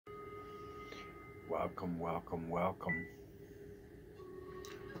Welcome, welcome, welcome.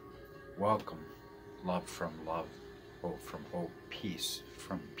 Welcome. Love from love, hope from hope, peace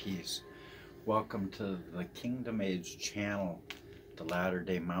from peace. Welcome to the Kingdom Age channel, the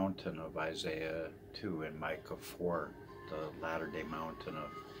latter-day mountain of Isaiah 2 and Micah 4, the latter-day mountain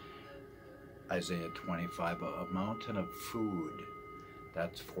of Isaiah 25, a mountain of food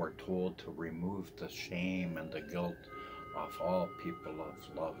that's foretold to remove the shame and the guilt of all people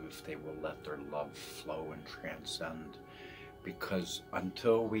of love if they will let their love flow and transcend. Because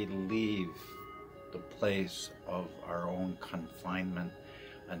until we leave the place of our own confinement,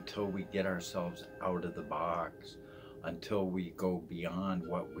 until we get ourselves out of the box, until we go beyond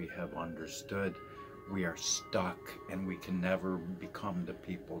what we have understood, we are stuck and we can never become the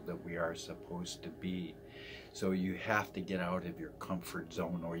people that we are supposed to be. So you have to get out of your comfort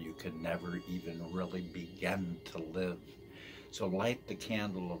zone or you can never even really begin to live. So light the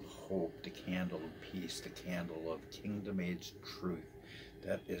candle of hope, the candle of peace, the candle of Kingdom Age truth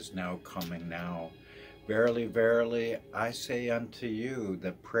that is now coming now. Verily, verily, I say unto you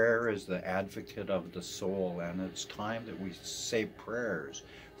that prayer is the advocate of the soul, and it's time that we say prayers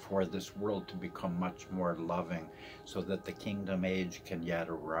for this world to become much more loving so that the Kingdom Age can yet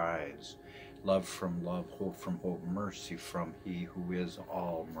arise. Love from love, hope from hope, mercy from He who is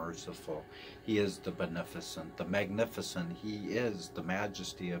all merciful. He is the beneficent, the magnificent. He is the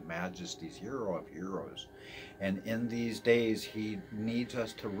majesty of majesties, hero of heroes. And in these days, He needs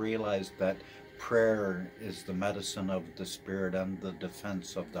us to realize that prayer is the medicine of the spirit and the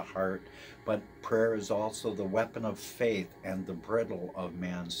defense of the heart, but prayer is also the weapon of faith and the bridle of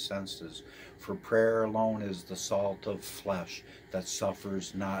man's senses. For prayer alone is the salt of flesh that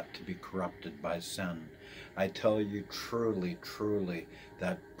suffers not to be corrupted by sin. I tell you truly, truly,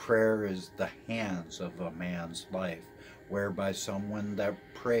 that prayer is the hands of a man's life, whereby someone that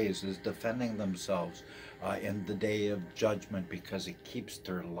prays is defending themselves in the day of judgment, because it keeps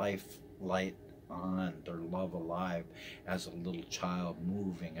their life light on, their love alive as a little child,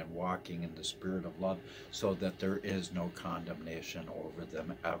 moving and walking in the spirit of love, so that there is no condemnation over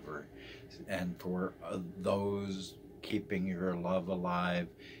them ever. And for those keeping your love alive,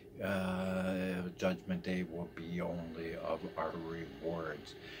 judgment day will be only of our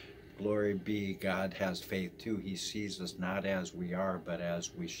rewards. Glory be, God has faith too. He sees us not as we are, but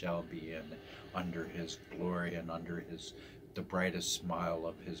as we shall be under His glory and under the brightest smile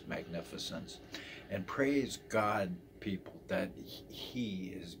of His magnificence. And praise God, people, that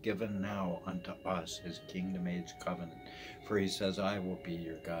He is given now unto us His Kingdom Age covenant. For He says, I will be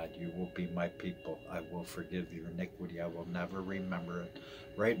your God, you will be my people, I will forgive your iniquity, I will never remember it.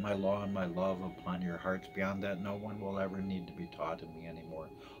 Write my law and my love upon your hearts. Beyond that, no one will ever need to be taught of me anymore.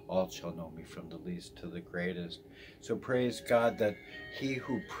 All shall know me, from the least to the greatest. So praise God that He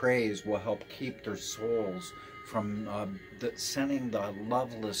who prays will help keep their souls from sinning the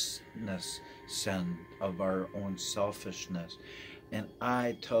lovelessness sin of our own selfishness. And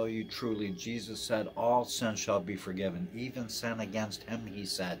I tell you truly, Jesus said, all sin shall be forgiven, even sin against Him, He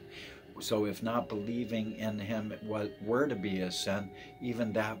said. So if not believing in Him were to be a sin,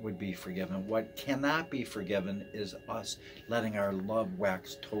 even that would be forgiven. What cannot be forgiven is us letting our love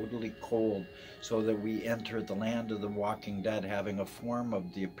wax totally cold, so that we enter the land of the walking dead, having a form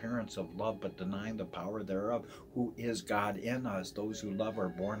of the appearance of love, but denying the power thereof, who is God in us. Those who love are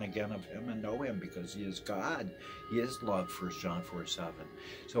born again of Him and know Him, because He is God. He is love, 1 John 4:7.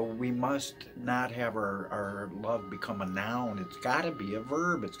 So we must not have our love become a noun. It's got to be a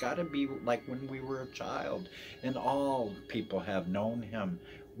verb. It's got to be like when we were a child. And all people have known Him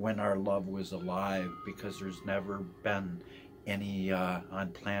when our love was alive, because there's never been any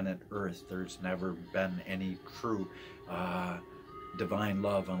on planet Earth, there's never been any true divine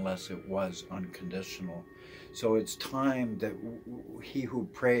love unless it was unconditional. So it's time that he who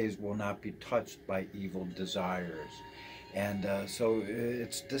prays will not be touched by evil desires. And so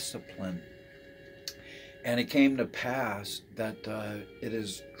it's discipline. And it came to pass that it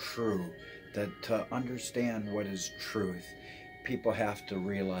is true that to understand what is truth, people have to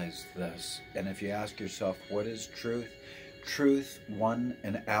realize this. And if you ask yourself, what is truth? Truth, one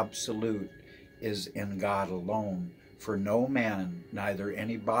and absolute, is in God alone. For no man, neither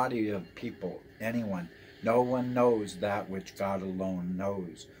any body of people, anyone, no one knows that which God alone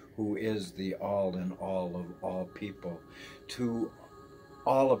knows, who is the all in all of all people. To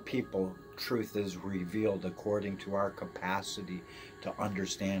all of people, truth is revealed according to our capacity to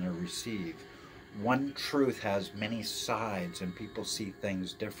understand and receive. One truth has many sides, and people see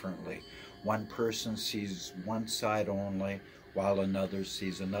things differently. One person sees one side only, while another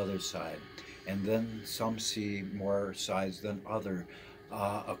sees another side. And then some see more sides than other.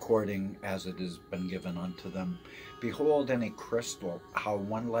 according as it has been given unto them. Behold, in a crystal, how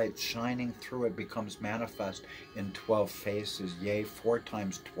one light shining through it becomes manifest in 12 faces, yea, 4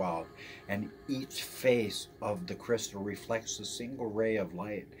 times 12. And each face of the crystal reflects a single ray of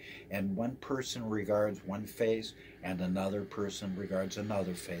light. And one person regards one face, and another person regards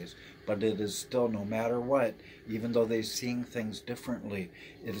another face. But it is still, no matter what, even though they're seeing things differently,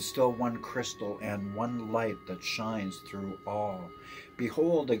 it is still one crystal and one light that shines through all.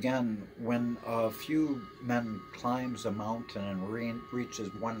 Behold, again, when a few men climbs a mountain and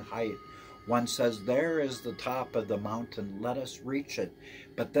reaches one height, one says, there is the top of the mountain, let us reach it.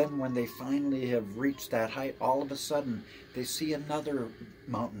 But then when they finally have reached that height, all of a sudden they see another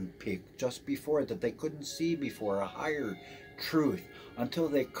mountain peak just before it that they couldn't see before, a higher truth, until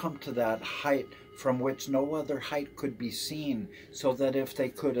they come to that height from which no other height could be seen, so that if they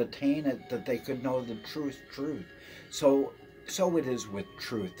could attain it, that they could know the truth. So it is with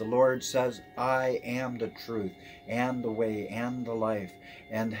truth. The Lord says, I am the truth and the way and the life.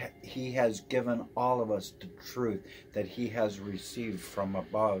 And he has given all of us the truth that he has received from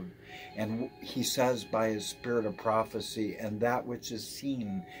above. And he says by his spirit of prophecy, and that which is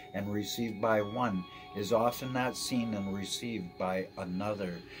seen and received by one is often not seen and received by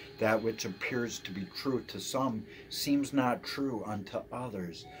another. That which appears to be true to some seems not true unto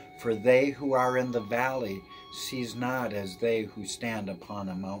others. For they who are in the valley sees not as they who stand upon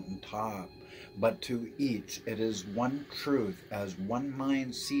a mountain top. But to each it is one truth, as one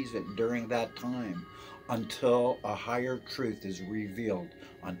mind sees it during that time, until a higher truth is revealed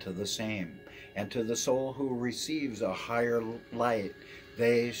unto the same. And to the soul who receives a higher light,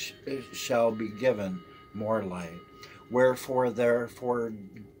 they shall be given more light. Wherefore, therefore,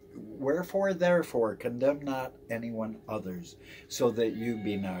 condemn not anyone others, so that you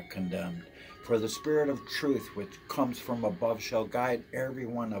be not condemned. For the Spirit of truth which comes from above shall guide every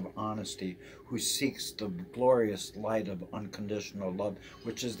one of honesty, who seeks the glorious light of unconditional love,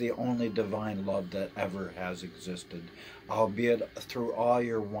 which is the only divine love that ever has existed, albeit through all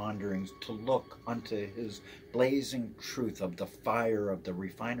your wanderings, to look unto his blazing truth of the fire, of the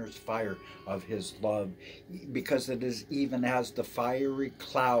refiner's fire of his love, because it is even as the fiery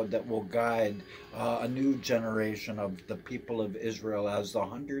cloud that will guide a new generation of the people of Israel, as the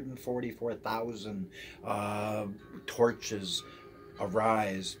 144,000 torches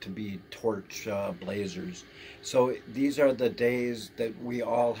arise to be torch blazers. So these are the days that we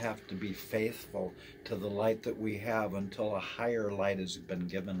all have to be faithful to the light that we have until a higher light has been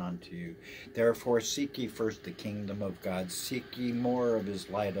given unto you. Therefore seek ye first the kingdom of God, seek ye more of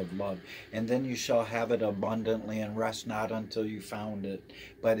his light of love, and then you shall have it abundantly, and rest not until you found it.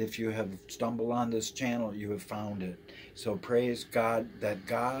 But if you have stumbled on this channel, you have found it. So praise God that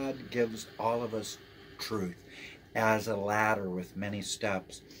God gives all of us truth as a ladder with many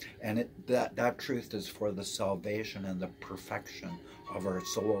steps, and that truth is for the salvation and the perfection of our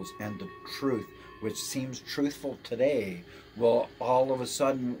souls. And the truth which seems truthful today will all of a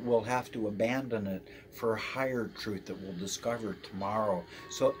sudden we'll have to abandon it for higher truth that we'll discover tomorrow,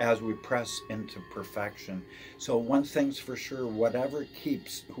 so as we press into perfection. So one thing's for sure, whoever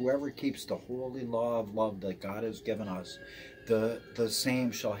keeps the holy law of love that God has given us, the same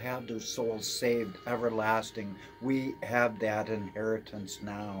shall have their souls saved everlasting. We have that inheritance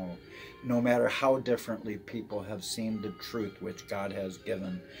now, no matter how differently people have seen the truth which God has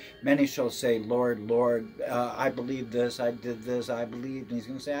given. Many shall say, Lord, Lord, I believe this, I did this, I believed. And he's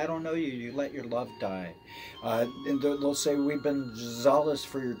going to say, I don't know you, you let your love die. And they'll say, we've been zealous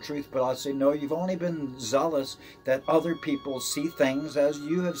for your truth, but I'll say, no, you've only been zealous that other people see things as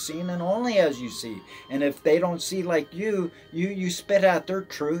you have seen and only as you see. And if they don't see like you spit at their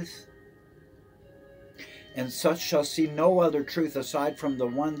truth. And such shall see no other truth aside from the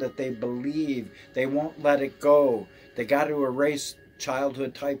one that they believe. They won't let it go. They got to erase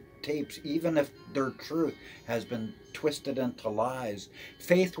childhood type tapes, even if their truth has been twisted into lies.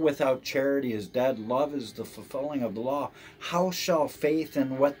 Faith without charity is dead. Love is the fulfilling of the law. How shall faith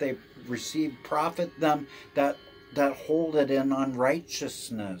in what they receive profit them that hold it in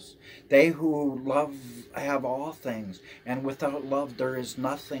unrighteousness? They who love have all things, and without love there is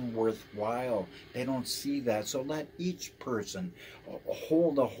nothing worthwhile. They don't see that. So let each person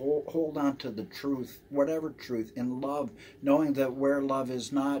hold on to the truth, whatever truth, in love, knowing that where love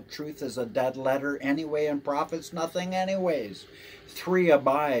is not, truth is a dead letter anyway and profits nothing anyways. 3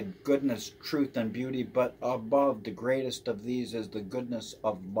 abide, goodness, truth, and beauty, but above the greatest of these is the goodness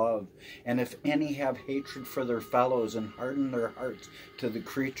of love. And if any have hatred for their fellows and harden their hearts to the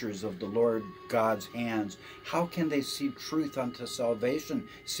creatures of the Lord God's hands, how can they see truth unto salvation,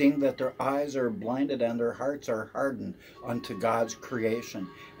 seeing that their eyes are blinded and their hearts are hardened unto God's creation.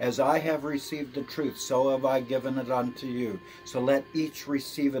 As I have received the truth, so have I given it unto you. So let each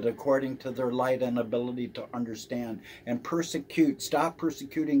receive it according to their light and ability to understand. And stop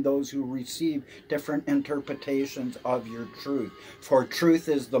persecuting those who receive different interpretations of your truth. For truth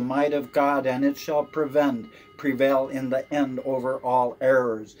is the might of God, and it shall prevail in the end over all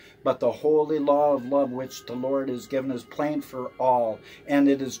errors. But the holy law of love which the Lord has given is plain for all, and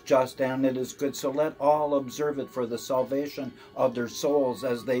it is just and it is good. So let all observe it for the salvation of their souls,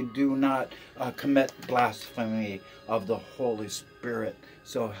 as they do not commit blasphemy of the Holy Spirit.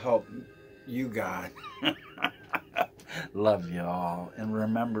 So help you, God. Love you all. And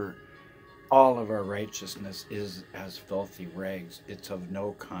remember, all of our righteousness is as filthy rags. It's of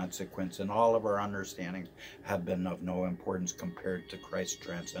no consequence, and all of our understandings have been of no importance compared to Christ's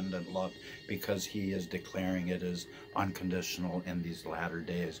transcendent love, because he is declaring it as unconditional in these latter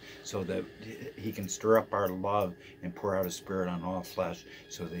days, so that he can stir up our love and pour out his Spirit on all flesh,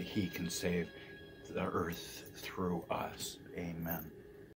 so that he can save the earth through us. Amen.